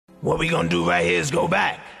What we gonna do right here is go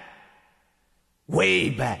back. Way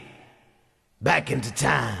back. Back into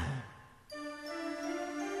time.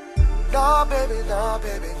 No, baby, no,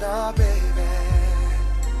 baby, no, baby.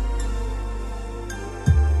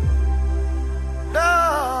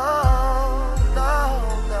 No, no,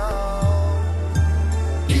 no.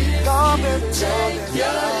 If No, you baby, take no, baby,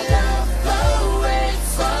 your no, love away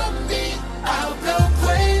from me, I'll go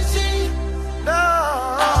crazy. no,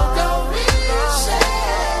 I'll go insane.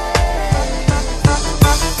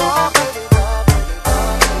 no, baby, no, baby, no,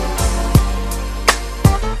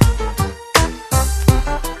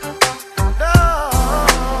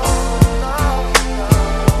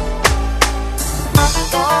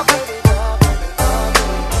 no, baby,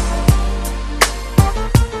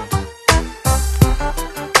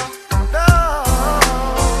 no,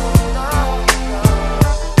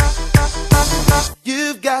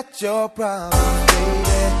 you've got your problems,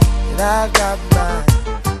 baby, and I got mine.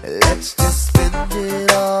 Let's just spend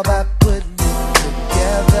it all by putting it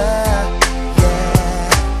together. Yeah.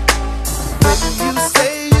 When you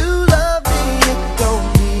say you love me, it don't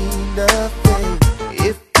mean nothing.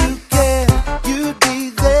 If you care, you'd be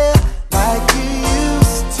there like you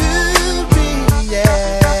used to be.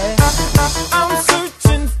 Yeah. I'm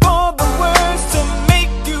searching for the words to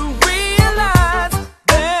make you realize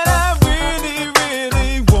that I really,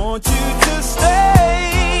 really want you to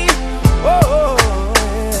stay. Oh,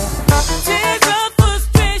 yeah. Tears of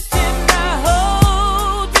frustration I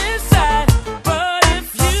hold inside, but if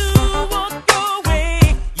you walk away,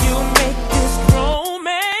 you make this grown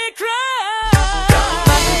man cry. No,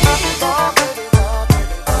 baby, no, baby, no, baby.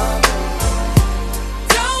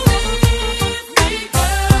 Don't leave me,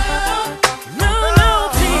 girl. No, no,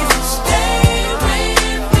 please stay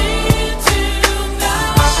with me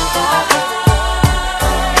tonight.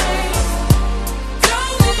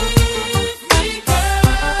 Don't leave me,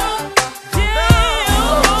 girl.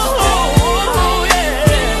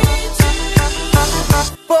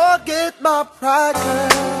 Forget my pride, girl.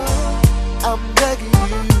 I'm begging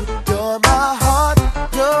you. You're my heart,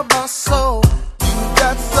 you're my soul. You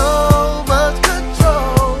got so much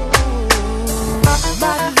control.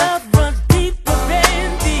 My love runs deeper than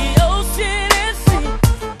the ocean and sea,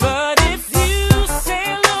 but if you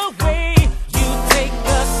sail away, you take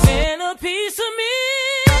the centerpiece of me.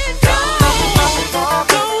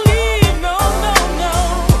 Don't leave, no, no, no.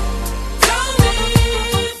 Don't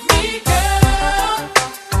leave me, girl.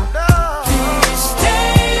 No. Please stay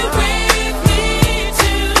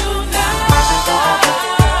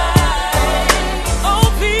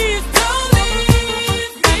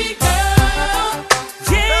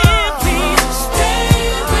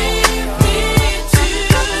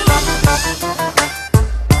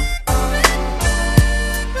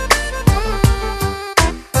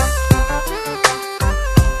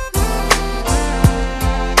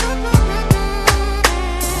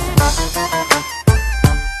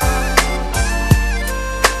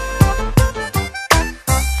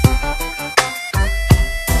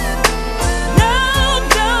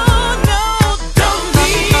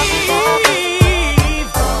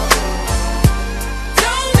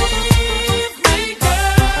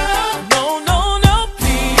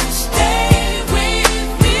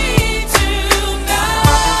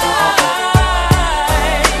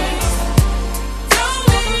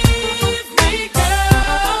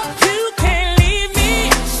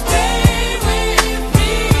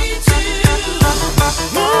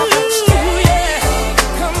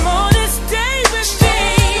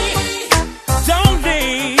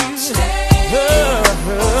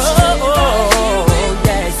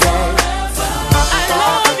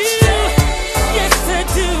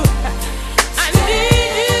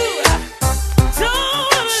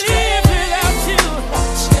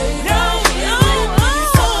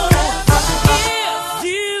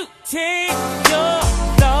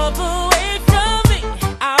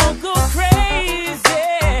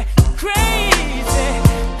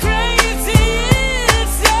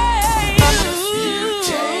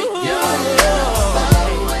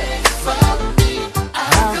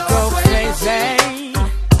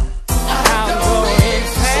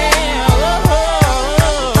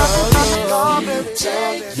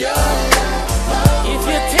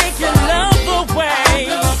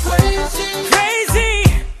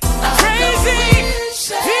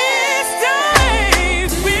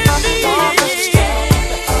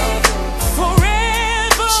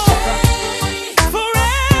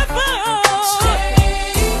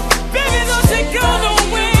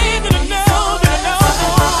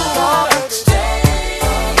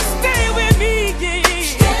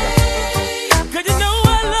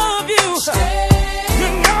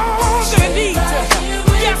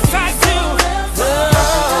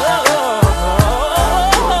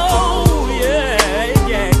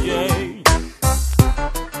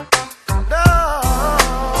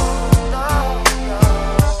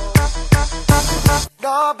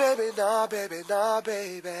baby, nah, baby, nah,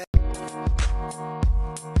 baby.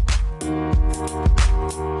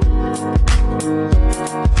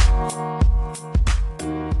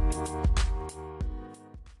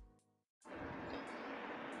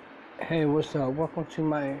 Hey, what's up? Welcome to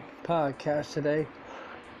my podcast today.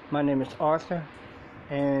 My name is Arthur,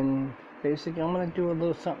 and basically I'm going to do a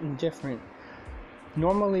little something different.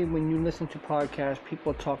 Normally when you listen to podcasts,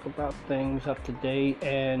 people talk about things up to date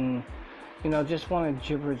and, just want to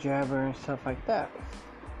jibber jabber and stuff like that.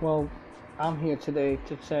 Well, I'm here today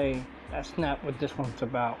to say that's not what this one's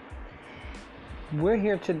about. We're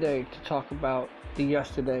here today to talk about the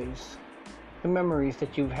yesterdays, the memories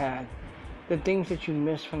that you've had, the things that you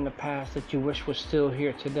missed from the past that you wish was still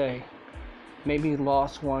here today. Maybe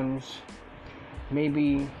lost ones,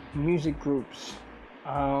 maybe music groups,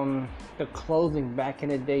 the clothing back in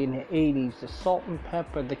the day in the 80s, the Salt and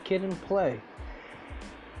Pepper, the Kid and Play.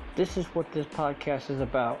 This is what this podcast is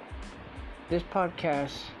about. This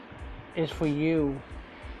podcast is for you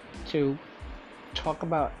to talk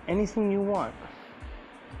about anything you want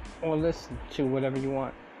or listen to whatever you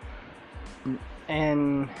want.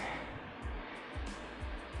 And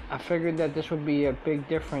I figured that this would be a big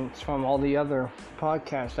difference from all the other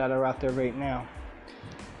podcasts that are out there right now.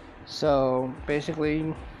 So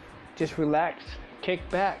basically, just relax, kick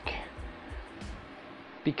back,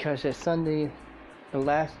 because it's Sunday, the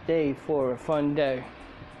last day for a fun day.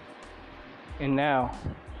 And now,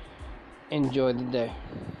 enjoy the day.